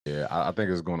Yeah, I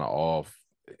think it's gonna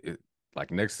it,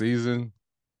 like next season.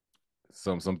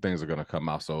 Some things are gonna come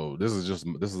out. So this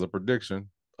is a prediction,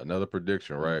 another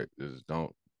prediction, Mhm. right? Is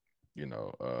don't you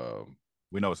know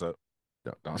We know what's up.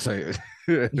 don't say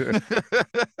it.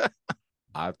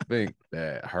 I think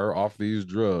that her off these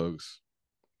drugs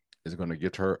is going to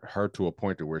get her to a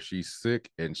point to where she's sick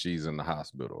and she's in the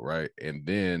hospital, right? And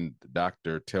then the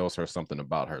doctor tells her something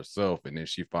about herself, and then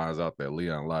she finds out that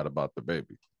Leon lied about the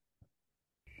baby.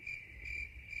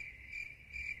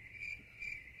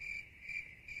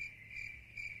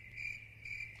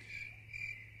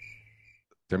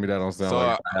 Tell me that don't sound So,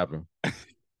 like it uh, happened.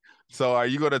 so are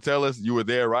you going to tell us you were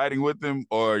there riding with them,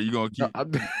 or are you going to No,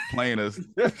 keep playing us?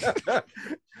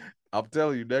 I'm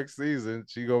telling you, next season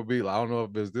she gonna be. I don't know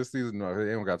if it's this season. No,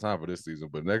 they ain't got time for this season.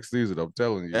 But next season, I'm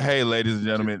telling you, Hey, ladies and she,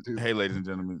 gentlemen. she's Hey, ladies and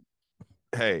gentlemen.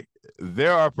 Hey,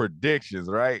 there are predictions,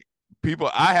 right? People,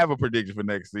 I have a prediction for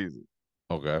next season,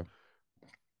 okay.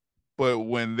 but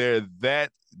when they're that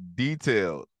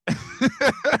detailed,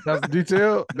 That's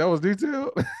detailed. That was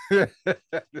detailed.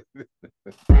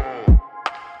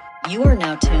 You are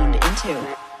now tuned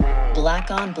into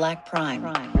Black on Black Prime.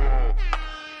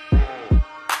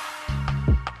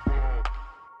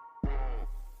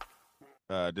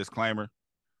 disclaimer: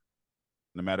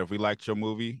 no matter if we liked your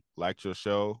movie, liked your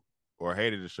show, or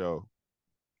hated the show,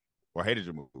 or hated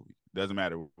your movie, doesn't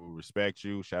matter. We respect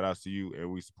you, shout outs to you,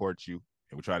 and we support you,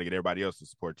 and we try to get everybody else to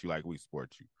support you like we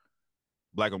support you.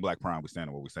 Black on Black Prime, we stand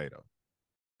on what we say though.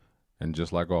 And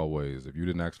just like always, if you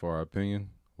didn't ask for our opinion,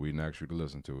 we didn't ask you to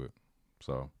listen to it.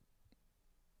 So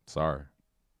sorry.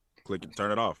 Click and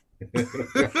turn it off.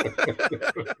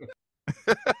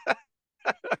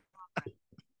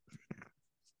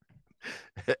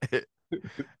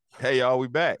 Hey y'all, we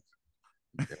back.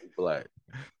 Black.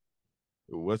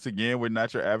 Once again, we're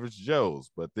not your average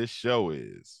Joes, but this show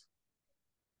is.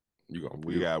 We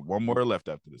You got one more left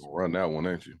after this gonna one. run that one,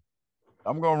 ain't you?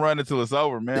 I'm gonna run until it's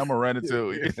over, man. I'm gonna run until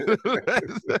we get to the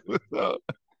last episode.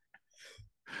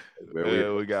 Man,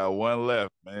 we We got one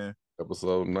left, man.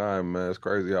 episode 9, man. It's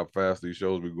crazy how fast these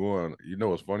shows be going. You know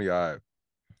what's funny? I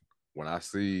when I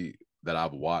see that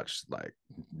I've watched like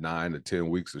 9 to 10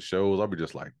 weeks of shows, I'll be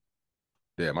just like,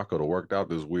 damn, I could have worked out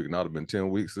this week and I'd have been 10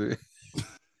 weeks in.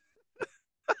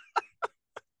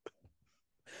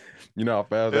 You know how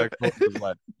fast that goes? It's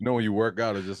like, you know, when you work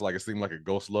out, it's just like it seemed like a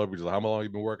ghost love. You're just like, how long you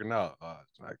been working out?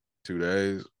 It's like 2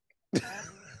 days.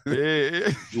 Yeah.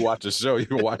 You watch a show, you've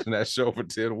been watching that show for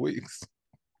 10 weeks.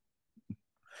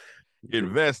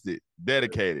 Invested,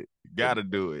 dedicated, gotta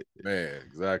do it. Man,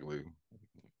 exactly.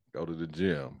 Go to the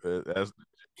gym.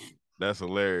 That's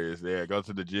hilarious. Yeah, go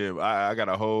to the gym. I got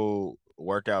a whole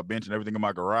workout bench and everything in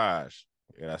my garage.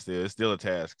 And it's still a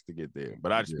task to get there.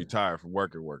 But I just Yeah. be tired from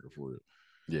working for it.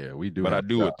 Yeah, we do But I have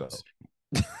do it though. jobs.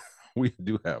 We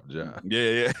do have jobs.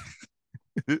 Yeah,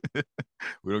 yeah.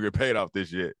 We don't get paid off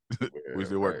this yet. We Yeah,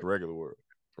 still work right. the regular world.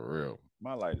 For real.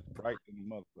 My light is bright in the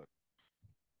motherfucker.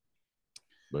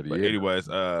 But But yeah, anyways,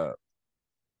 there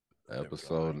we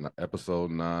go.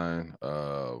 episode 9.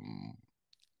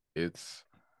 It's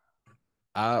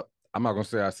I I'm not gonna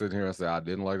say I sit here and say I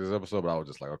didn't like this episode, but I was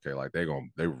just like, okay, like they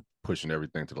were pushing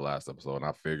everything to the last episode, and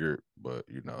I figured, but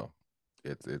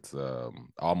it's I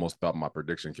almost thought my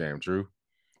prediction came true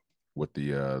with they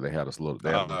had a little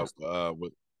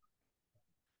With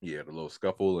yeah, the little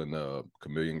scuffle and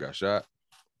Chameleon got shot.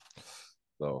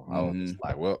 So I was just mm-hmm.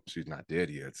 like, well, she's not dead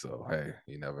yet. So hey,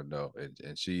 you never know.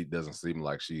 And she doesn't seem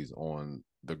like she's on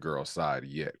the girl's side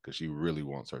yet because she really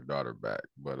wants her daughter back.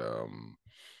 But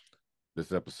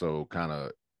this episode kind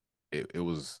of it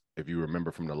was, if you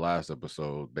remember from the last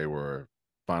episode, they were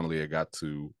finally it got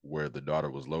to where the daughter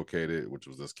was located, which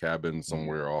was this cabin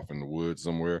somewhere off in the woods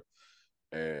somewhere.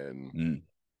 And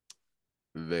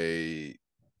Mm-hmm. they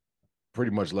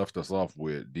pretty much left us off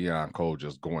with Dion Cole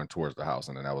just going towards the house,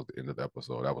 and then that was the end of the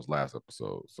episode. That was last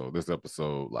episode. So this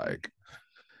episode, like,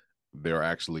 they're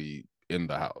actually in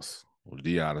the house. Well,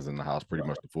 Dion is in the house pretty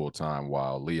much the full time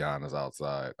while Leon is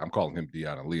outside. I'm calling him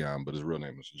Dion and Leon, but his real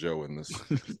name is Joe in this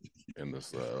my, in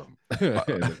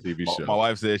the TV my show.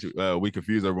 wife says we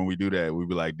confuse her when we do that. We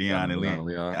be like Dion Dion and and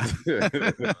Leon, Leon.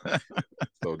 Leon.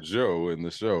 So Joe in the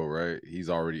show, right?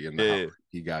 He's already in the house. Yeah,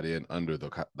 He got in under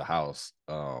the house,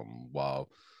 while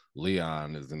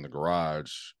Leon is in the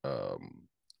garage,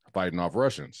 fighting off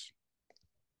Russians.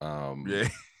 Um, yeah.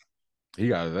 he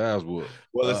got his ass whooped.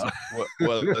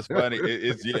 It's funny.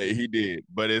 It's yeah, he did,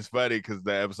 but it's funny because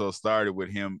the episode started with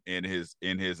him in his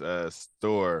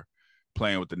store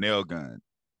playing with the nail gun,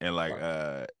 and like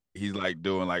Right. he's like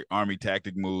doing like army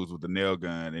tactic moves with the nail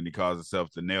gun, and he calls himself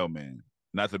the nail man,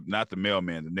 not the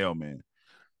mailman, the nail man.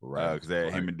 Right.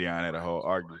 Because him and Dion had a whole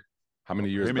argument. How many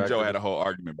years Him back? and Joe had a whole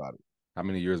argument about it. How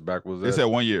many years back was that? They said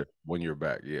 1 year. 1 year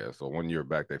back, yeah. So 1 year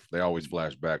back, they always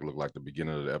flash back, look like the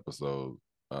beginning of the episode.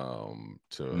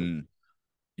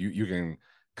 You can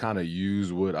kind of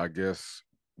use what I guess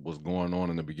was going on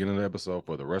in the beginning of the episode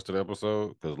for the rest of the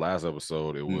episode. Because last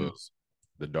episode it was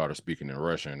the daughter speaking in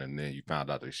Russian, and then you found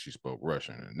out that she spoke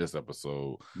Russian. In this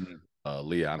episode,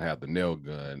 Leon had the nail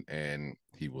gun, and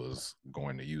he was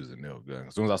going to use the nail gun.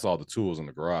 As soon as I saw the tools in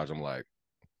the garage, I'm like,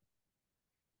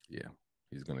 yeah,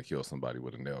 he's gonna kill somebody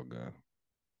with a nail gun.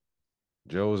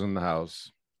 Joe's in the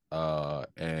house,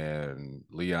 and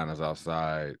Leon is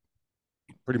outside,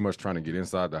 pretty much trying to get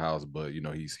inside the house, but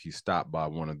he's stopped by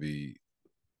one of the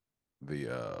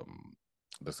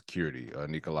security,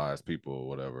 Nikolai's people or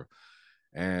whatever,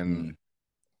 and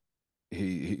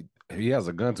he has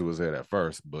a gun to his head at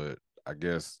first, but I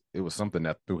guess it was something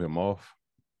that threw him off,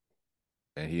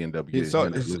 and he ended up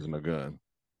losing a gun.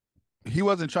 He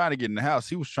wasn't trying to get in the house.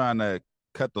 He was trying to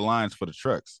cut the lines for the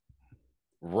trucks.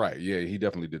 Right. Yeah, he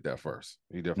definitely did that first.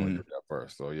 Did that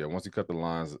first. So yeah, once he cut the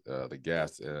lines, the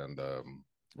gas, and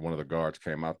one of the guards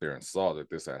came out there and saw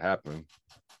that this had happened.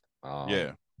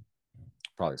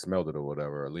 Probably smelled it or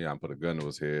whatever. Leon put a gun to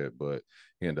his head, but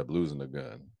he ended up losing the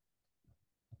gun.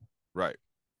 Right.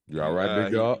 You all right,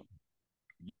 big dog?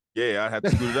 Yeah, I had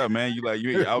to scoot it up, man.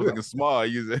 I was looking small.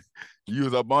 You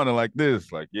was up on it like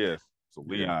this. Like, yeah. So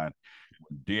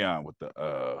Dion with the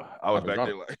I was back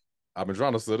there like, I've been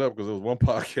trying to sit up because there was one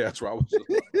podcast where I was just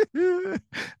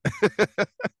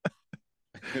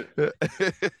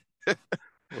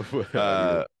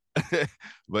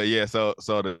but yeah, so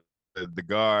the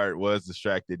guard was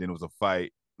distracted and it was a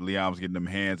fight. Leon was getting them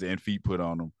hands and feet put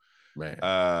on him. Man.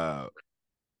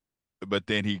 But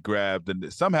then he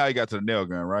grabbed somehow he got to the nail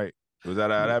gun, right? Was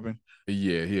that how it happened?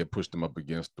 Yeah, he had pushed him up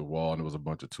against the wall, and there was a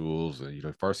bunch of tools.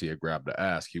 And first he had grabbed the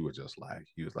axe. He was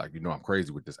like, I'm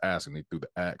crazy with this axe, and he threw the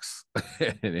axe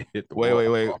and it hit the wall.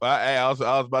 Wait. I was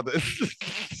about to. Please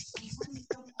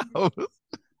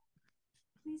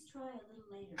try a little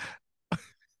later.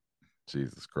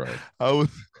 Jesus Christ!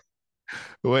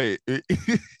 Wait.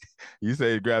 You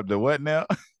say he grabbed the what now?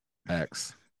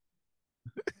 Axe.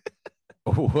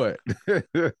 What? Did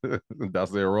I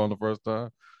say it wrong the first time?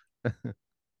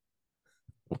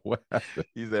 What happened?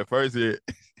 He said first he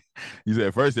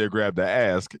grabbed the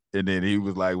ask, and then he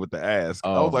was like with the ask.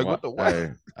 I was like, what the what?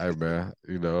 Hey man,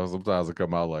 sometimes it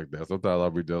come out like that. Sometimes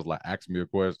I'll be just like, ask me a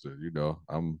question.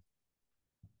 I'm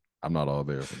not all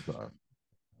there sometimes.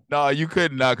 No, you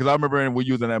couldn't because I remember when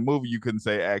you was in that movie, you couldn't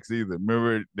say axe either.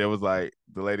 Remember, there was like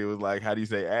the lady was like, "How do you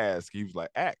say ask?" He was like,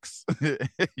 "Axe." You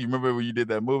remember when you did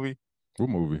that movie? What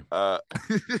movie? What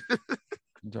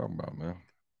you talking about, man?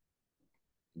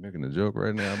 You making a joke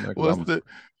right now? What's the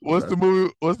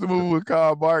movie? What's the movie with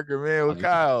Kyle Barker, man? With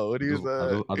Kyle, what he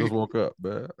was? I just woke up,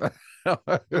 man.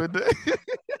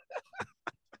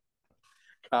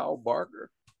 Kyle Barker.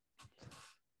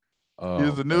 He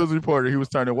was a news reporter. He was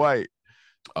turning white.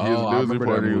 He was a news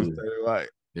reporter. He was turning white.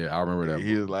 Yeah, I remember that.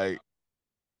 He was like,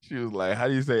 she was like, "How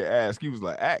do you say ask?" He was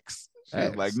like, "Axe." She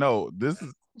was like, "No, this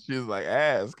is." She was like,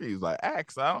 "Ask." He was like,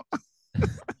 "Axe." I don't.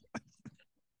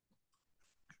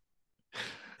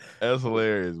 That's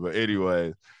hilarious. But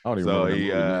anyways, I don't even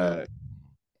remember.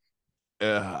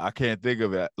 I can't think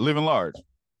of it. Living Large.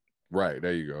 Right,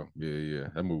 there you go. Yeah.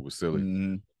 That movie was silly.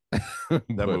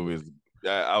 Mm-hmm. That movie is.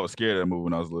 I was scared of that movie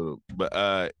when I was little.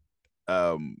 But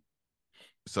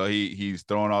so he's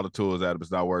throwing all the tools at him.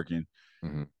 It's not working.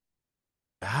 Mm-hmm.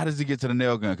 How does he get to the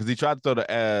nail gun? Because he tried to throw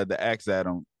the axe at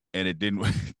him, and it didn't.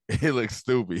 It looked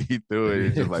stupid. He threw it.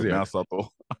 It just like bounced off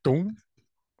the wall.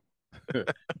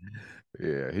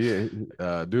 Yeah,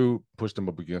 dude pushed him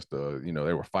up against they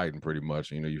were fighting pretty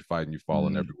much. You fighting, you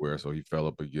falling everywhere. So he fell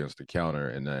up against the counter,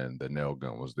 and then the nail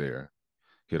gun was there.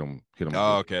 Hit him.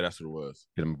 Oh, okay, that's what it was.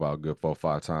 Hit him about a good 4 or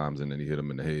 5 times, and then he hit him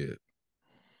in the head.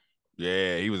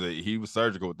 Yeah, he was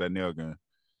surgical with that nail gun.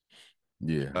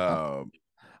 Yeah. I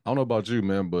don't know about you,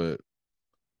 man, but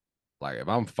like if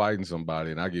I'm fighting somebody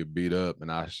and I get beat up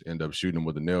and I end up shooting them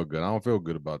with a nail gun, I don't feel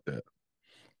good about that.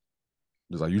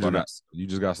 It's like you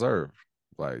just got served.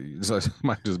 Like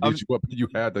somebody just beat you up. You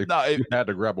had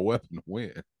to grab a weapon to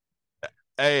win.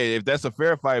 Hey, if that's a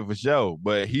fair fight for sure,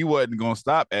 but he wasn't gonna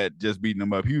stop at just beating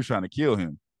him up. He was trying to kill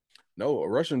him. No, a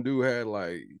Russian dude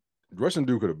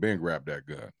could have been grabbed that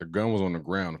gun. The gun was on the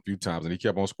ground a few times, and he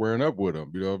kept on squaring up with him.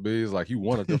 You know what I mean? It's like he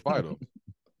wanted to fight him.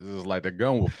 This is like the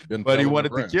gun was. But he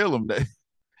wanted to kill him.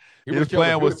 His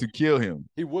plan was to kill him.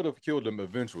 He would have killed him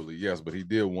eventually, yes, but he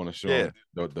did want to show him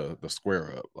the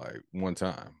square up like one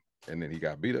time, and then he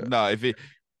got beat up. No,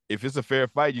 if it's a fair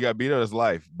fight, you got beat up. It's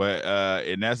life. But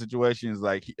in that situation, it's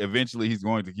like eventually he's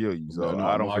going to kill you. So No,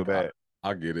 I don't feel bad.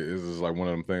 I get it. It's just like one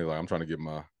of them things. Like I'm trying to get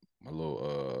my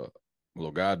little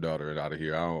goddaughter out of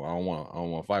here. I don't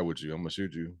want to fight with you. I'm gonna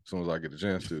shoot you as soon as I get a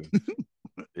chance to.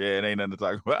 Yeah, it ain't nothing to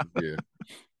talk about.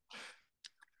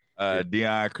 Yeah.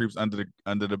 Dion creeps under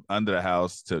the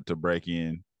house to break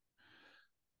in.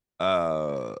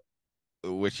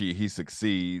 Which he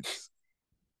succeeds.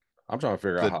 I'm trying to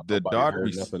figure out how the nobody daughter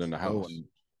heard be nothing in the house.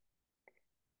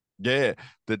 Yeah,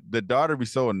 the daughter be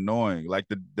so annoying. Like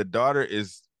the daughter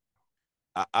is,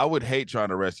 I would hate trying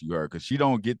to rescue her because she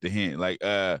don't get the hint. Like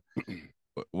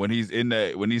when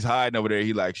he's hiding over there,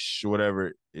 he like shh,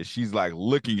 whatever. And she's like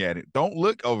looking at it. Don't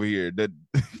look over here.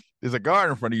 There's a guard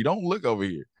in front of you. Don't look over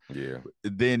here. Yeah.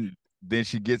 Then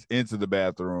she gets into the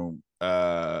bathroom.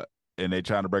 And they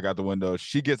trying to break out the window.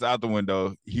 She gets out the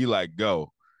window. He like,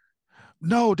 go.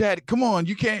 No, Dad, come on.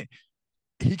 You can't.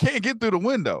 He can't get through the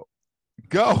window.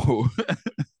 Go.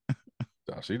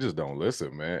 She just don't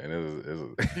listen, man.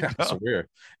 And I swear,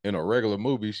 in a regular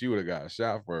movie, she would have got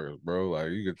shot first, bro.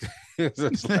 Like you could, it's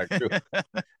just like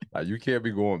you can't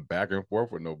be going back and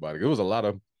forth with nobody. There was a lot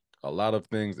of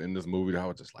things in this movie that I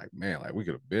was just like, man, like we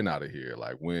could have been out of here.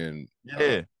 Like when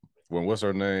what's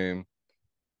her name?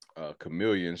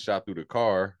 Chameleon shot through the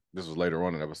car. This was later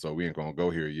on in the episode. We ain't gonna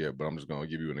go here yet, but I'm just gonna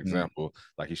give you an example.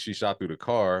 Like she shot through the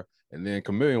car, and then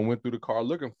Chameleon went through the car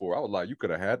looking for her. I was like, you could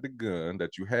have had the gun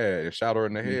that you had and shot her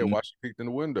in the head while she peeked in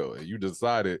the window, and you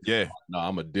decided, no,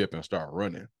 I'm gonna dip and start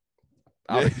running.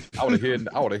 I would have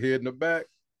hid in the back.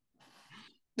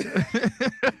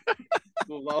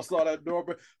 So I saw that door,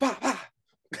 but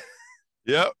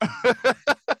Yep.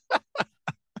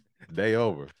 Day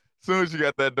over. As soon as you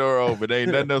got that door open, there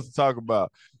ain't nothing else to talk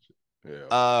about. Yeah.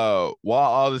 While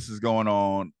all this is going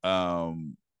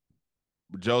on,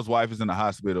 Joe's wife is in the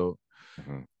hospital.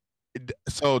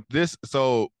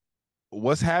 So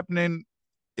what's happening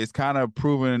is kind of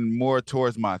proving more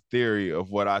towards my theory of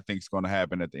what I think is going to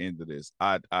happen at the end of this.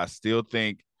 I still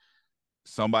think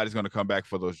somebody's going to come back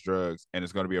for those drugs, and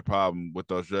it's going to be a problem with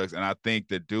those drugs. And I think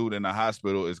the dude in the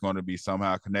hospital is going to be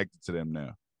somehow connected to them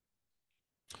now.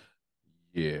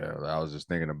 Yeah, I was just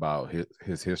thinking about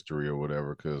his history or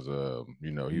whatever, because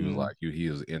he was like he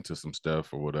was into some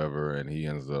stuff or whatever, and he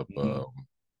ends up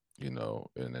in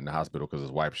the hospital because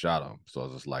his wife shot him. So I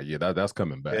was just like, yeah, that's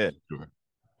coming back. Yeah, sure.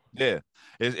 Yeah.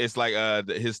 It's like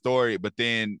his story, but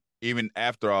then even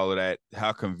after all of that,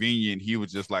 how convenient he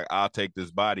was just like, I'll take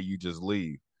this body, you just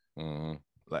leave.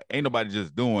 Like ain't nobody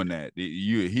just doing that.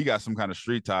 He got some kind of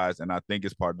street ties, and I think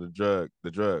it's part of the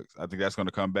drugs. I think that's going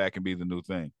to come back and be the new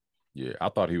thing. Yeah, I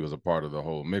thought he was a part of the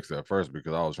whole mix at first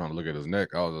because I was trying to look at his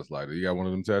neck. I was just like, he got one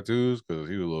of them tattoos? Because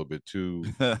he was a little bit too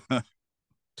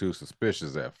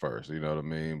suspicious at first. You know what I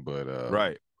mean? But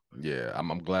right. Yeah,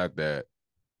 I'm glad that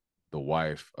the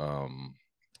wife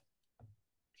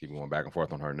keep going back and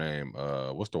forth on her name.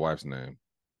 What's the wife's name?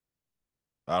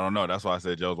 I don't know. That's why I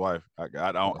said Joe's wife.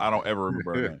 I don't ever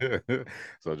remember her name.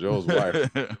 So Joe's wife,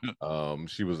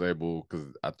 she was able, because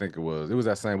I think it was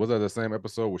that the same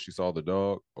episode where she saw the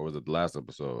dog, or was it the last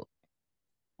episode?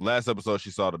 Last episode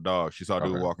she saw the dog. She saw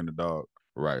dude walking the dog.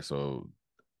 Right. So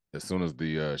as soon as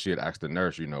she had asked the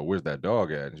nurse, where's that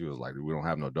dog at? And she was like, we don't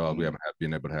have no dog. We haven't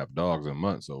been able to have dogs in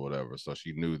months or whatever. So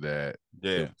she knew that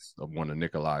it was one of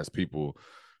Nikolai's people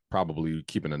probably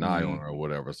keeping an eye on her or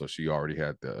whatever. So she already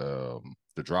had the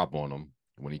drop on him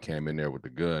when he came in there with the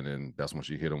gun, and that's when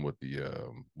she hit him with the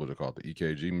what's it called, the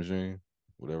EKG machine,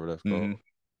 whatever that's called.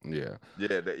 Yeah.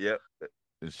 It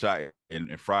shot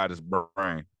and fried his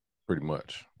brain. Pretty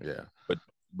much. Yeah.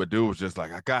 But dude was just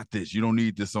like, I got this. You don't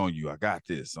need this on you. I got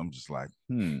this. I'm just like,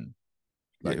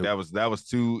 Like that was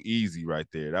too easy right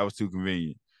there. That was too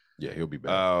convenient. Yeah, he'll be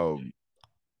back.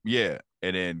 Yeah.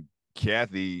 And then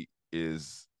Kathy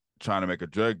is trying to make a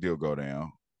drug deal go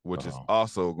down, which is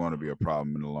also going to be a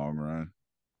problem in the long run.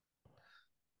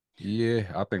 Yeah,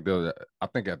 I think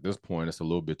at this point it's a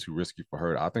little bit too risky for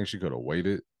her. I think she could have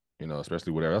waited,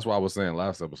 especially whatever. That's why I was saying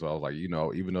last episode, I was like,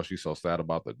 even though she's so sad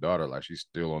about the daughter, like she's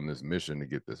still on this mission to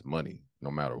get this money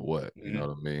no matter what. You know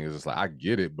what I mean? It's just like, I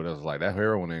get it, but it's like that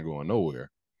heroin ain't going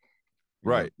nowhere.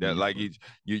 Right. That like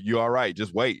you all right.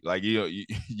 Just wait. Like you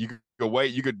could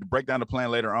wait. You could break down the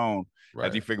plan later on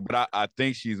as you figure. But I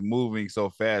think she's moving so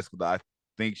fast because I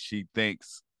think she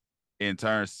thinks in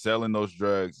turn selling those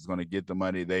drugs is going to get the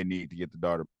money they need to get the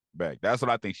daughter back. That's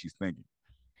what I think she's thinking.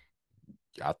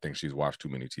 I think she's watched too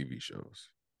many TV shows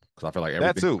because I feel like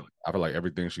everything. That too. I feel like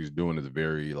everything she's doing is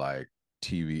very like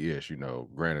TV-ish.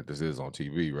 Granted, this is on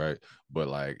TV, right? But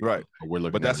like, Right. we're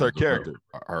looking But at that's it her as a real- character.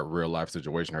 her real life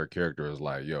situation. Her character is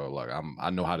like, yo, like I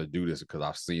know how to do this because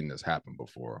I've seen this happen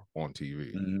before on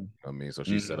TV. Mhm. I mean, so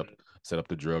she set up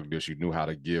the drug deal. She knew how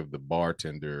to give the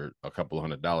bartender a couple of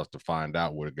 $100 to find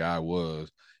out where the guy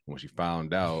was. And when she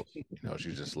found out,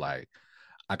 she's just like,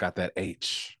 I got that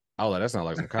H. I was like, that sounds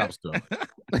like some cop stuff.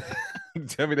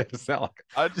 Tell me that sound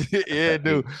like. Yeah,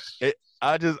 dude.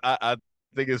 I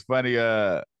think it's funny.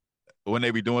 When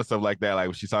they be doing stuff like that, like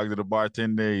when she talking to the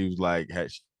bartender, he was like,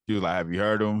 she was like, have you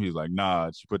heard him? He's like,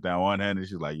 nah. She put down one hand and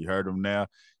she's like, you heard him now?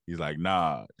 He's like,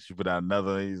 nah. She put down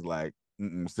another. He's like,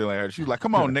 still ain't heard. She was like,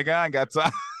 come on, nigga, I ain't got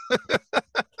time.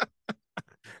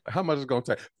 How much is it gonna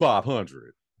take?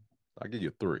 500. I'll give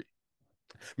you 3.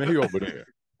 Man, he over there.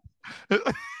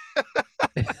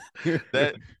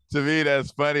 That to me,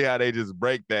 that's funny how they just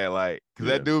break that, like, because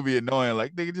that dude be annoying.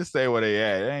 Like, nigga, just say where they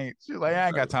at. She's like, I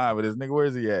ain't got time for this, nigga.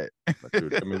 Where's he at? Like,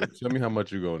 dude, tell me how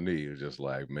much you gonna need. It's just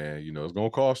like, man, it's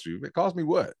gonna cost you. It cost me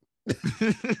what?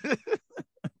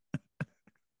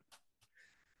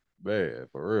 Man,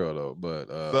 for real though. But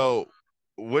so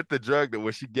with the drug, that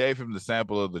when she gave him the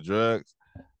sample of the drugs,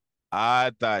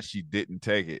 I thought she didn't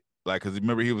take it. Like, because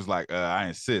remember he was like, I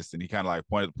insist, and he kind of like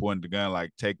pointed the gun,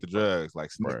 like, take the drugs,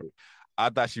 like sniff it.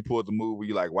 I thought she pulled the move where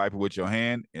you like wipe it with your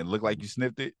hand and look like you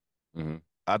sniffed it. Mm-hmm.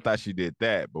 I thought she did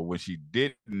that, but when she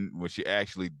didn't, when she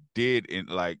actually did and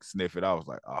like sniff it, I was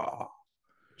like, oh,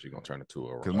 she gonna turn it to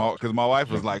a because my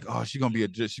wife was like, oh, she gonna be a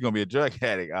drug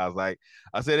addict. I was like,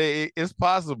 I said it's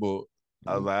possible.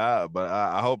 I was like, but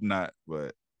I hope not.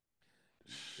 But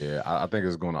yeah, I think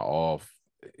it's gonna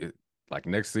like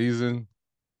next season.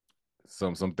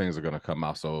 Some things are gonna come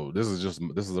out. So this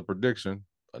is a prediction,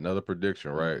 another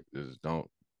prediction, right? Just don't,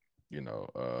 we know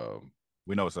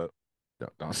what's up.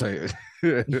 Don't say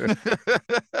it.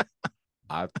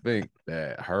 I think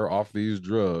that her off these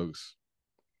drugs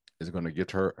is gonna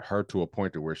get her to a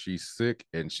point to where she's sick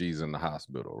and she's in the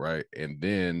hospital, right? And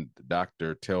then the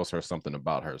doctor tells her something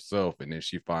about herself, and then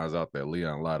she finds out that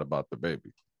Leon lied about the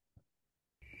baby.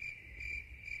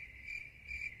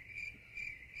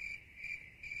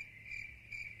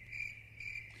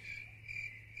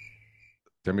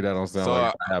 Tell me that don't sound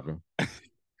like it happened.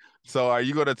 So are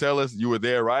you gonna tell us you were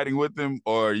there riding with them,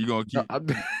 or are you gonna keep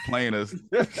playing us?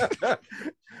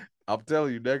 I'm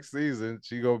telling you, next season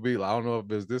she gonna be. I don't know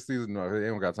if it's this season. No, they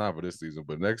ain't got time for this season.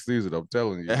 But next season, I'm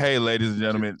telling you. Hey, ladies and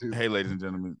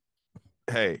gentlemen.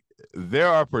 Hey, there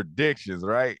are predictions,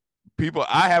 right? People,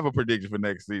 I have a prediction for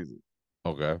next season.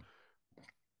 Okay.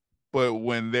 But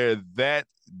when they're that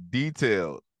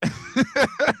detailed.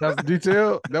 That's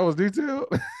detailed? That was detailed?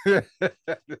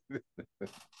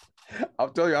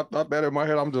 I'm telling you, I thought that in my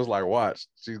head. I'm just like, watch,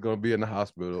 she's gonna be in the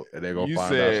hospital and they're gonna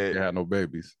find out she can't have no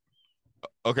babies.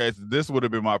 Okay, so this would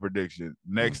have been my prediction.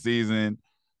 Next season,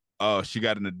 she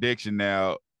got an addiction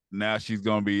now. Now I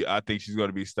think she's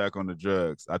gonna be stuck on the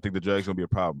drugs. I think the drugs gonna be a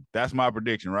problem. That's my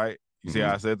prediction, right? You see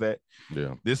how I said that?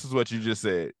 Yeah. This is what you just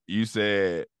said. You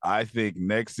said, I think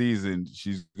next season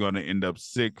she's going to end up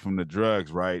sick from the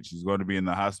drugs, right? She's going to be in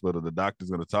the hospital. The doctor's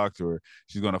going to talk to her.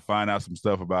 She's going to find out some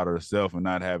stuff about herself and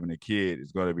not having a kid.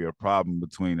 It's going to be a problem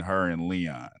between her and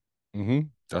Leon. Mm-hmm.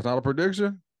 That's not a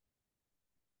prediction?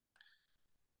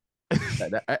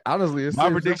 Honestly,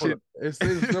 it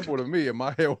seems simple to me in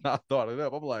my head when I thought it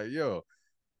up. I'm like, yo,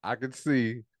 I could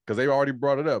see. Because they already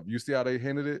brought it up. You see how they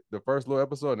hinted it the first little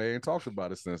episode, and they ain't talked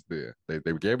about it since then. They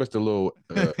gave us the little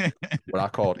what I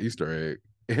called Easter egg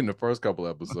in the first couple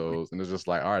episodes, and it's just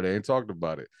like, all right, they ain't talked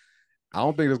about it. I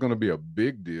don't think it's going to be a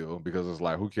big deal because it's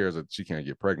like, who cares that she can't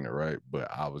get pregnant, right? But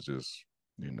I was just,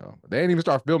 they ain't even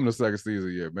start filming the second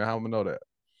season yet, man. How am I know that?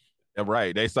 Yeah,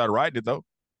 right. They started writing it though.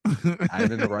 I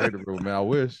ain't in the writing room, man. I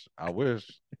wish. I wish.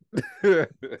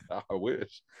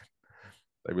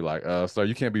 They be like, so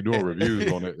you can't be doing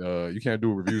reviews on it. You can't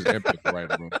do reviews empty in the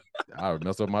writing room. I would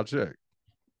mess up my check.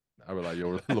 I be like,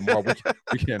 yo, Lamar,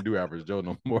 we can't do Average Joe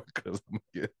no more because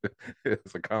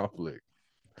it's a conflict.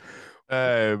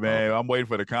 Hey, man, I'm waiting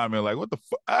for the comment like, what the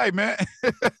fuck? Hey, man.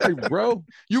 Hey, bro.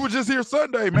 You were just here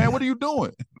Sunday, man. What are you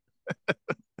doing?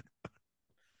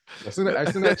 Send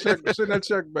that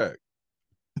check back.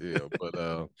 Yeah,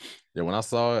 but when I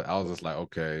saw it, I was just like,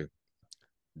 okay,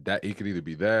 that it could either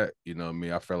be that,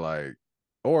 I felt like,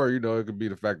 or it could be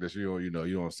the fact that you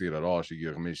don't see it at all.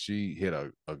 She hit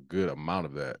a good amount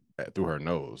of that through her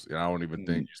nose, and I don't even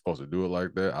think you're supposed to do it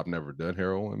like that. I've never done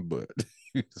heroin, but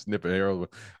snipping heroin.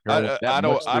 I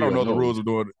don't know the rules of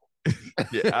doing it.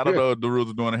 Yeah, I don't know the rules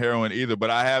of doing heroin either, but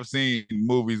I have seen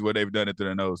movies where they've done it through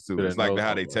their nose too. It's like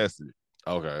how they tested it.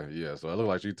 Okay, yeah. So it looked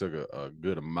like she took a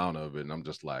good amount of it, and I'm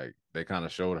just like, they kind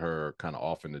of showed her kind of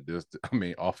off in the distance. I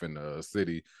mean, off in the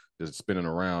city, just spinning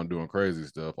around doing crazy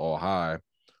stuff, all high.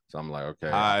 So I'm like, okay,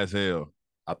 High as hell.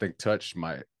 I think Touch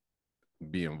might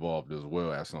be involved as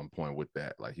well at some point with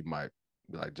that. Like he might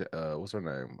be like, what's her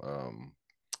name?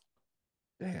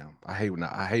 Damn, I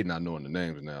hate not knowing the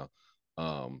names now.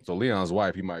 So Leon's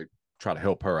wife, he might try to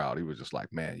help her out. He was just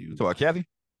like, man, you So, Kathy?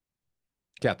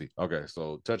 Kathy. Okay,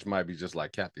 so Touch might be just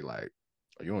like Kathy, like,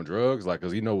 are you on drugs? Like,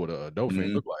 cause he know what a dope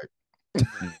fiend look like.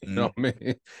 You know what I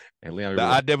mean? And Leon be I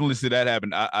like, definitely see that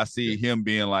happen. I see him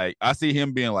being like,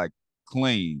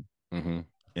 clean, mm-hmm.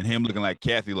 and him looking like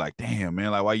Kathy, like, damn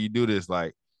man, like why you do this?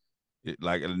 Like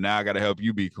now I gotta help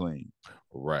you be clean.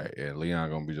 Right. And Leon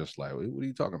gonna be just like, what are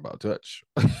you talking about, Touch?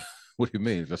 What do you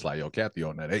mean? Just like, yo, Kathy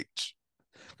on that H.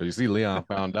 Because you see, Leon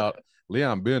found out,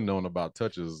 Leon been known about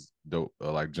Touch's dope,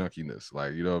 like junkiness.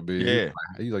 Like, you know what I mean? Yeah.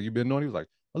 He's like, you been knowing? He was like,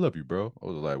 I love you, bro. I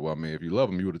was like, well, I mean, if you love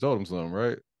him, you would have told him something,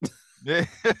 right? Yeah.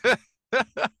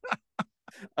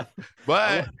 I,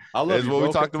 But I love it's you, what bro.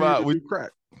 we talked Continue about. to do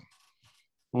crack.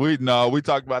 We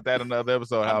talked about that in another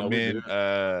episode. I How know we did.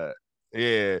 men,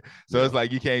 yeah. So Yeah. it's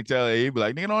like you can't tell it. He'd be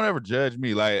like, nigga, don't ever judge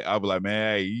me. Like I'll be like,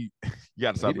 man, hey, you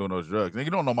got to stop doing those drugs. Nigga,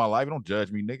 you don't know my life. You don't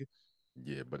judge me, nigga.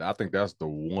 Yeah, but I think that's the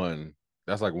one.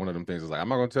 That's like one of them things. Is like I'm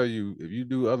not gonna tell you if you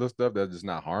do other stuff that's just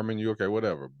not harming you. Okay,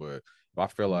 whatever. But if I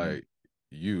feel like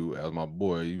you as my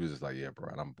boy, you was just like, yeah, bro,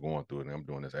 and I'm going through it and I'm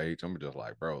doing this H. I'm just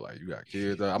like, bro, like you got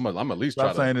kids. I'm at least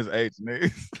Stop try to saying this H,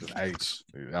 nigga. just H.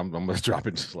 I'm gonna drop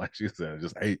it just like she said,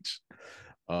 just H.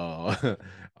 I'll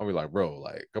be like, bro,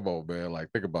 like, come on, man, like,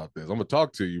 think about this. I'm gonna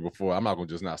talk to you before. I'm not gonna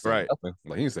just not say Right. nothing.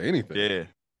 Like, he didn't say anything. Yeah.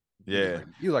 Yeah.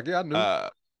 He's like, yeah, I knew.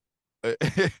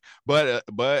 But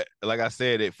like I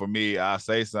said, it for me, I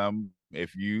say something.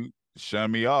 If you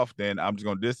shun me off, then I'm just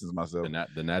gonna distance myself.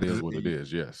 Then that is what it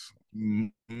is. Yes.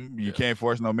 You can't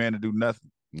force no man to do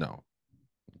nothing. No,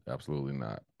 absolutely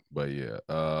not. But yeah,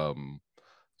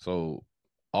 so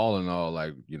all in all,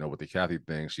 like, you know, with the Kathy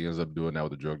thing, she ends up doing that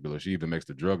with the drug dealer. She even makes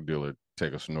the drug dealer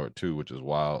take a snort too, which is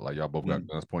wild. Like y'all both got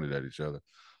guns pointed at each other.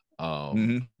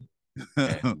 And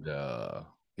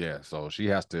yeah, so she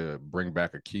has to bring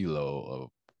back a kilo of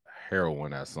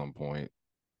heroin at some point.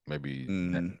 Maybe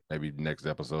maybe next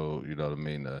episode, you know what I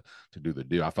mean, to do the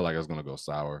deal. I feel like it's gonna go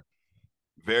sour.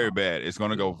 Very bad. It's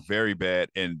gonna go very bad,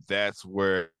 and that's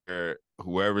where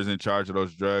whoever's in charge of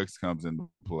those drugs comes into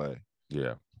play.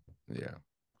 Yeah, yeah.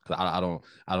 I don't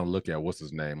look at what's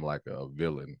his name like a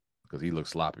villain because he looks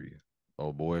sloppy.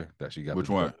 Oh boy, that she got. Which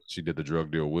one? She did the drug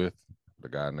deal with the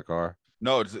guy in the car.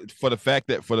 No, for the fact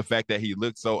that he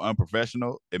looked so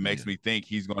unprofessional, it makes me think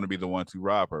he's going to be the one to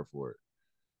rob her for it.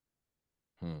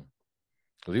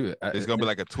 It's gonna be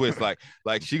like a twist, like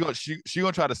she gonna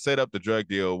try to set up the drug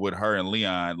deal with her and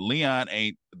Leon. Leon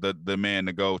ain't the man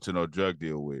to go to no drug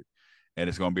deal with, and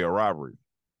it's gonna be a robbery.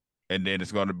 And then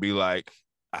it's gonna be like,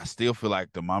 I still feel like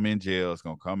the mama in jail is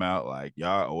gonna come out like,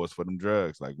 y'all owe us for them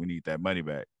drugs, like we need that money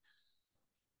back.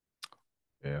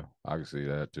 Yeah, I can see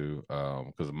that too.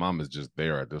 Because the mom is just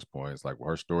there at this point. It's like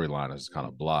her storyline is kind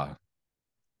of blah.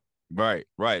 Right.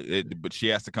 But she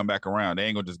has to come back around. They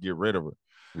ain't gonna just get rid of her.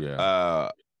 Yeah.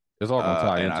 It's all gonna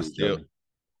tie into each other.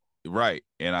 Right.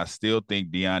 And I still think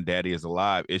Dion Daddy is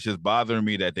alive. It's just bothering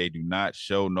me that they do not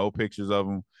show no pictures of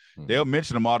him. They'll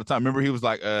mention him all the time. Remember, he was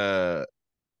like, and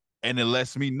it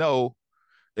lets me know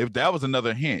if that was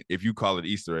another hint, if you call it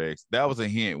Easter eggs, that was a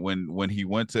hint when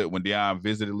Dion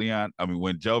visited Leon. I mean,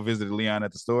 when Joe visited Leon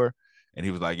at the store, and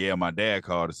he was like, "Yeah, my dad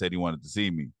called and said he wanted to see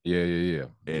me." Yeah.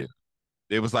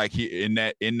 It was like he in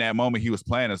that moment he was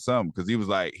planning something because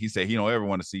he said he don't ever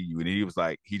want to see you, and he was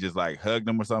like he just like hugged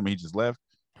him or something. He just left.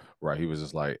 Right. He was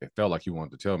just like it felt like he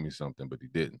wanted to tell me something, but he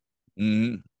didn't.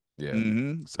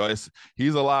 Yeah. So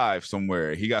he's alive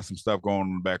somewhere. He got some stuff going on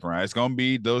in the background. It's gonna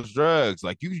be those drugs.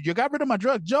 Like you got rid of my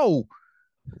drug, Joe.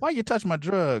 Why you touch my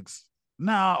drugs?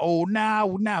 Now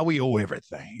we owe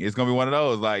everything. It's gonna be one of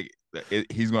those. Like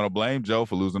he's gonna blame Joe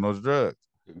for losing those drugs.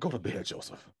 Go to bed,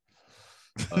 Joseph.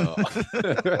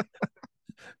 Yeah,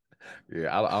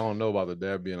 I don't know about the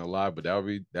dad being alive, but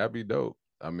that'd be dope.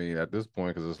 I mean, at this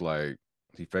point, because it's like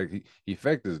he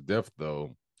faked his death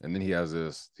though. And then he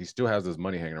still has this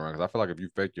money hanging around. Because I feel like if you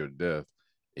fake your death,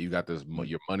 you got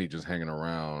your money just hanging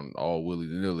around all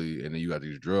willy-nilly, and then you got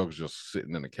these drugs just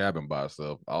sitting in the cabin by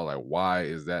itself. I was like, why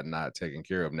is that not taken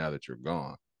care of now that you're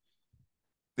gone?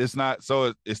 It's not in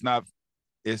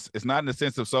the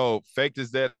sense of faked his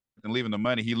death and leaving the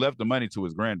money. He left the money to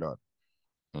his granddaughter.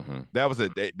 He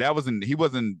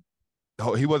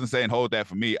wasn't saying hold that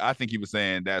for me. I think he was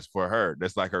saying that's for her.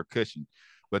 That's like her cushion.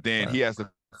 But then he has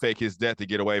to fake his death to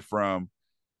get away from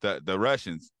the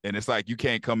Russians, and it's like you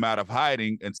can't come out of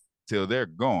hiding until they're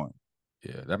gone.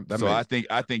 Yeah, that So makes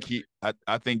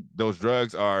I think those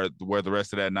drugs are where the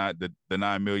rest of that the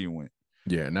 9 million went.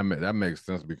 yeah, and that makes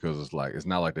sense because it's like it's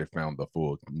not like they found the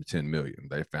full 10 million.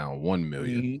 They found 1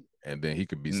 million, and then he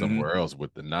could be somewhere else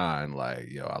with the 9. Like,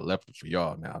 yo, I left it for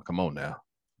y'all now. Come on now,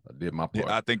 I did my part.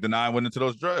 Yeah, I think the 9 went into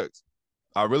those drugs.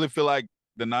 I really feel like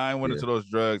the 9 went Yeah. into those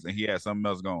drugs, and he had something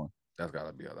else going. That's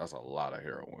gotta be that's a lot of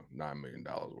heroin. $9 million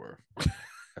worth.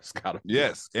 That's gotta be.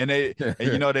 Yes, and they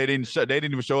and you know they didn't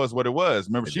even show us what it was.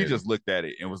 Remember, They she didn't. just looked at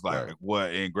it and was like, Right.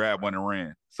 "What?" and grabbed one and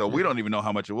ran. So we Yeah. don't even know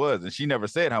how much it was, and she never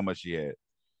said how much she had.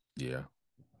 Yeah,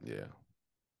 yeah.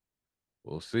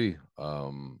 We'll see.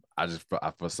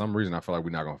 For some reason I feel like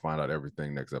we're not gonna find out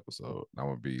everything next episode. I'm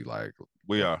gonna be like,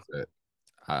 We are. upset.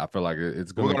 I feel like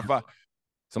it's We're gonna gonna find.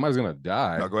 somebody's gonna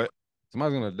die. No, go ahead.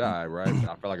 Somebody's gonna die, right?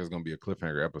 I feel like it's gonna be a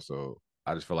cliffhanger episode.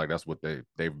 I just feel like that's what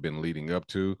they've been leading up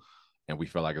to, and we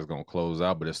feel like it's gonna close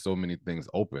out. But there's so many things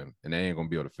open, and they ain't gonna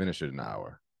be able to finish it in an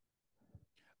hour.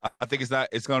 I think it's not.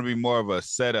 It's going to be more of a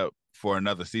setup for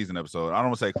another season episode. I don't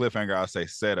want to say cliffhanger. I'll say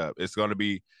setup. It's going to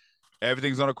be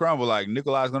everything's going to crumble. Like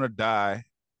Nikolai's going to die.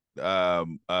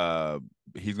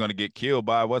 He's going to get killed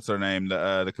by what's her name,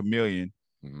 the chameleon.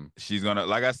 Mm-hmm. She's gonna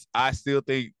I still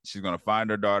think she's gonna find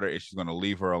her daughter and she's gonna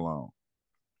leave her alone.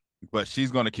 But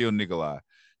she's gonna kill Nikolai.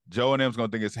 Joe and them's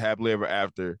gonna think it's happily ever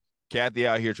after. Kathy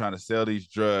out here trying to sell these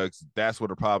drugs. That's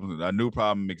what a new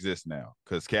problem exists now.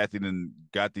 Because Kathy then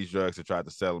got these drugs and tried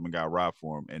to sell them and got robbed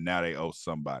for them, and now they owe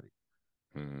somebody.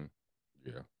 Mm-hmm.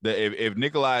 Yeah. If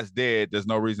Nikolai's dead, there's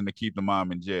no reason to keep the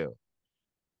mom in jail.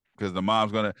 Because the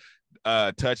mom's gonna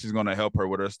Touch is gonna help her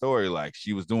with her story. Like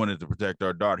she was doing it to protect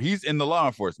her daughter. He's in the law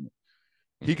enforcement.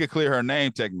 He could clear her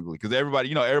name technically because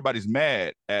everybody's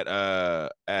mad at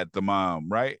the mom,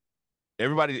 right?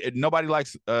 Nobody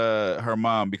likes her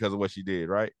mom because of what she did,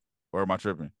 right? Or am I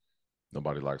tripping?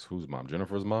 Nobody likes whose mom?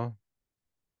 Jennifer's mom?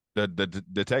 The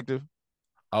detective?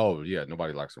 Oh yeah,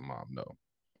 nobody likes her mom. No,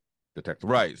 detective.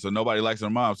 Right. So nobody likes her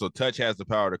mom. So Touch has the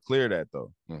power to clear that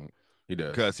though. Mm-hmm. He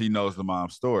does because he knows the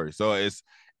mom's story. So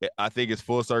I think it's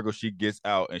full circle. She gets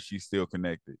out and she's still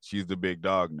connected. She's the big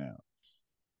dog now.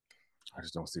 I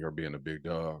just don't see her being a big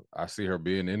dog. I see her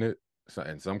being in it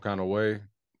in some kind of way,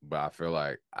 but I feel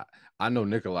like I know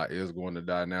Nikolai is going to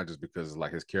die now just because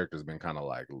like his character's been kind of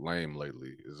like lame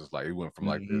lately. It's just like he went from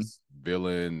like this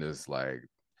villain, this like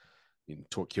he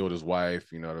killed his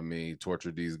wife, you know what I mean?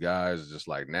 Tortured these guys. Just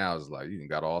like now, it's like you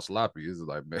got all sloppy. It's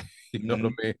like, man, you know what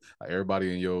I mean? Like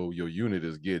everybody in your unit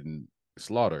is getting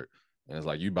slaughtered, and it's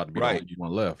like you about to be the only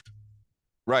one left.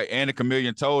 Right, and the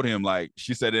chameleon told him, like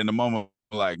she said in the moment,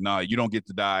 like, "Nah, you don't get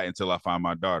to die until I find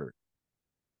my daughter,"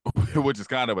 which is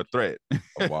kind of a threat.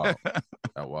 Oh, wow.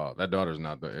 Oh, wow. That daughter's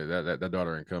not that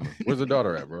daughter ain't coming. Where's the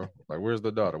daughter at, bro? Like, where's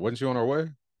the daughter? Wasn't she on her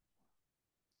way?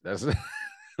 That's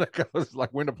like I was like,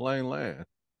 when the plane land?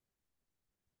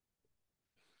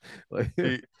 Like,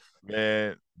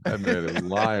 man, that man is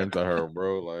lying to her,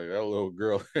 bro. Like that little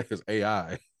girl is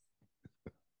AI.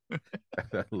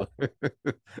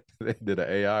 They did an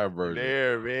AI version.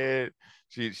 There, man.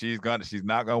 She's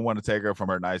not gonna want to take her from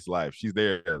her nice life. She's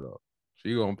there though.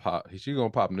 She gonna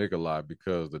pop Nikolai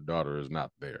because the daughter is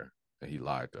not there and he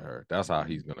lied to her. That's how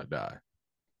he's gonna die.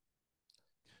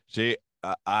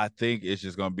 I think it's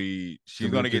just gonna be she's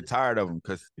gonna get tired of him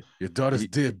because your daughter's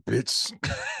dead, bitch.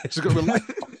 She's gonna be like,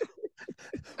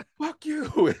 fuck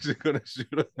you. And she's gonna shoot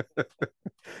her.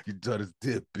 Your daughter's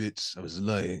dead, bitch. I was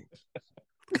lying.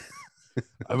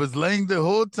 I was lying the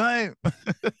whole time.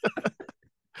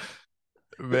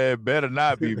 Man, better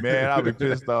not be, man. I'll be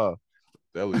pissed off.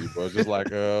 Telling you, bro. Just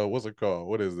like what's it called?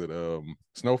 What is it?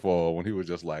 Snowfall, when he was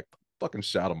just like, fucking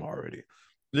shot him already.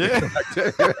 Yeah.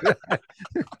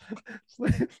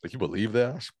 Like, you believe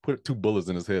that? I should put 2 bullets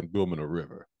in his head and throw him in a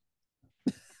river.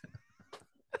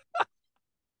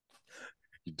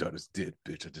 Your daughter's dead,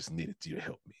 bitch. I just needed you to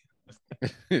help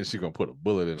me. She gonna put a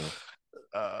bullet in him.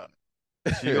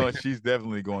 She's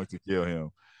definitely going to kill him.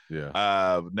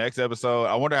 Yeah. Next episode,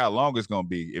 I wonder how long it's gonna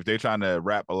be if they're trying to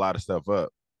wrap a lot of stuff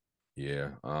up. Yeah.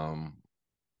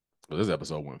 Well, this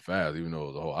episode went fast, even though it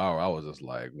was a whole hour. I was just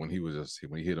like, when he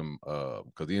hit him,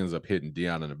 because he ends up hitting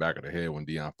Dion in the back of the head when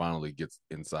Dion finally gets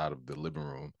inside of the living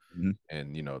room,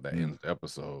 and that ends the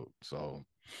episode. So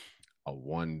I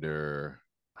wonder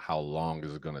how long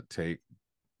is it gonna take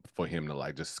for him to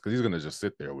like just because he's gonna just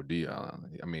sit there with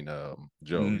Dion. I mean,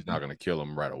 Joe, he's not gonna kill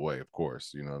him right away, of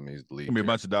course. You know what I mean? He's the lead. Gonna be a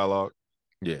bunch of dialogue.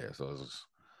 Yeah, so it's just,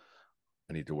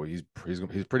 I need to wait. He's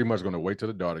pretty much going to wait till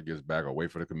the daughter gets back or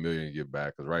wait for the chameleon to get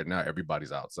back because right now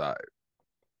everybody's outside.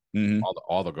 Mhm.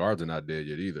 All the guards are not dead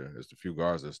yet either. There's a few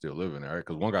guards that are still living there,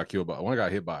 because one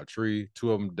got hit by a tree.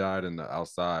 Two of them died in the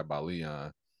outside by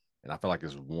Leon, and I feel like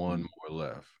there's one more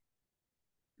left.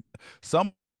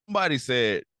 Somebody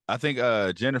said, I think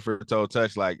Jennifer told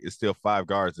Touch like it's still 5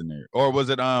 guards in there, or was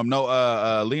it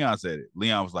no Leon said it.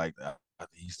 Leon was like, I think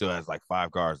he still has like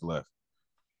 5 guards left.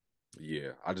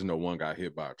 Yeah, I just know one got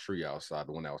hit by a tree outside,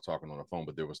 the one that was talking on the phone,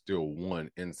 but there was still one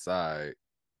inside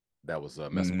that was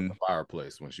messing with the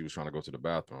fireplace when she was trying to go to the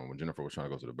bathroom. When Jennifer was trying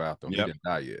to go to the bathroom, he didn't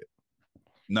die yet.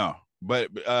 No, but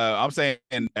I'm saying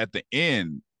at the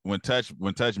end when Touch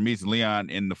meets Leon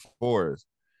in the forest,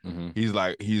 he's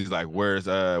like,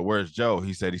 where's Joe?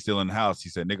 He said he's still in the house. He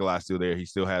said Nikolai's still there. He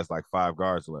still has like 5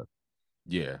 guards left.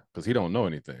 Yeah, because he don't know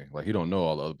anything. Like, he don't know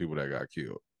all the other people that got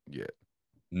killed yet.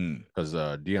 Because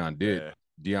Dion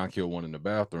killed one in the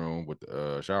bathroom with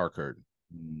the shower curtain.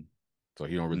 So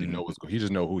he don't really know he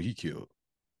just know who he killed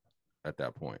at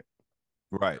that point.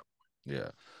 Right. Yeah.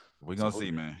 We're gonna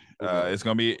see, man. It's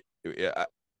gonna be.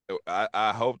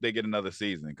 I hope they get another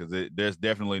season, because there's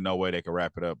definitely no way they can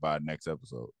wrap it up by next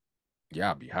episode.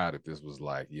 Yeah, I'd be hot if this was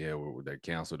like, they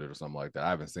canceled it or something like that. I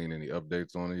haven't seen any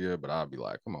updates on it yet, but I'd be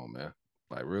like, come on, man.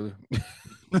 Like, really?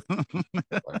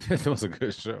 Like, it was a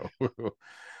good show.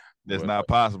 That's not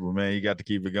possible, man. You got to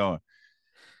keep it going.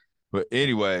 But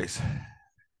anyways,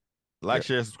 like,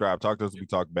 share, subscribe. Talk to us. We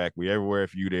talk back. We everywhere.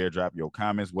 If you there, drop your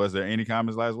comments. Was there any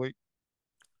comments last week?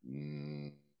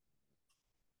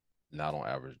 Not on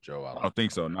Average Joe. I don't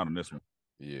think so. Not on this one.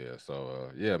 Yeah. So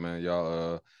yeah, man,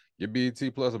 y'all get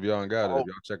BET Plus if y'all ain't got it. If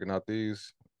y'all checking out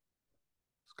these,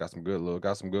 it's got some good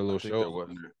little shows.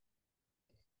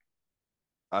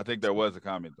 I think there was a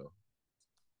comment though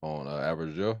on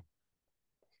Average Joe.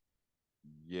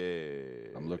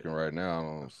 Yeah, I'm looking right now. I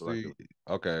don't see.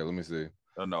 Okay, let me see.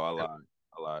 Oh no, I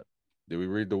lied. Did we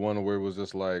read the one where it was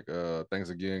just like, thanks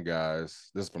again,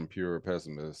 guys? This is from Pure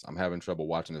Pessimist. I'm having trouble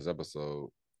watching this episode.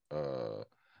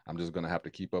 I'm just gonna have to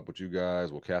keep up with you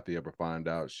guys. Will Kathy ever find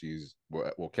out she's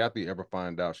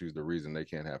the reason they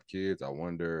can't have kids? I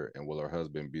wonder. And will her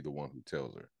husband be the one who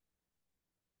tells her?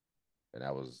 And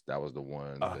that was the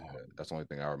one. That's the only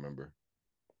thing I remember.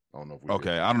 I don't know if we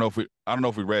I don't know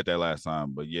if we read that last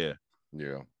time, but yeah.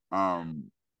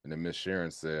 And then Miss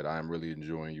Sharon said, I am really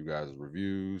enjoying you guys'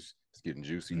 reviews. It's getting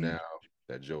juicy now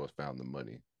that Joe has found the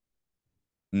money.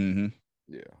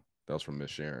 Yeah. That was from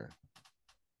Miss Sharon.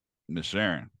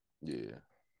 Yeah.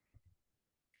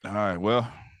 All right. Well,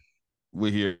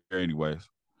 we're here anyways.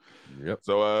 Yep.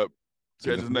 So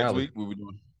catch us next week. We'll be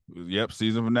doing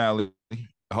season finale.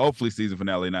 Hopefully season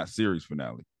finale, not series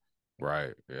finale.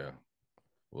 Right. Yeah.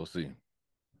 We'll see.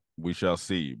 We shall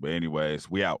see. But anyways,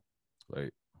 we out.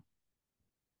 Late.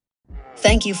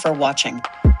 Thank you for watching.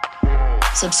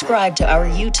 Subscribe to our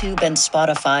YouTube and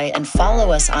Spotify, and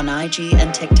follow us on IG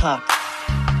and TikTok.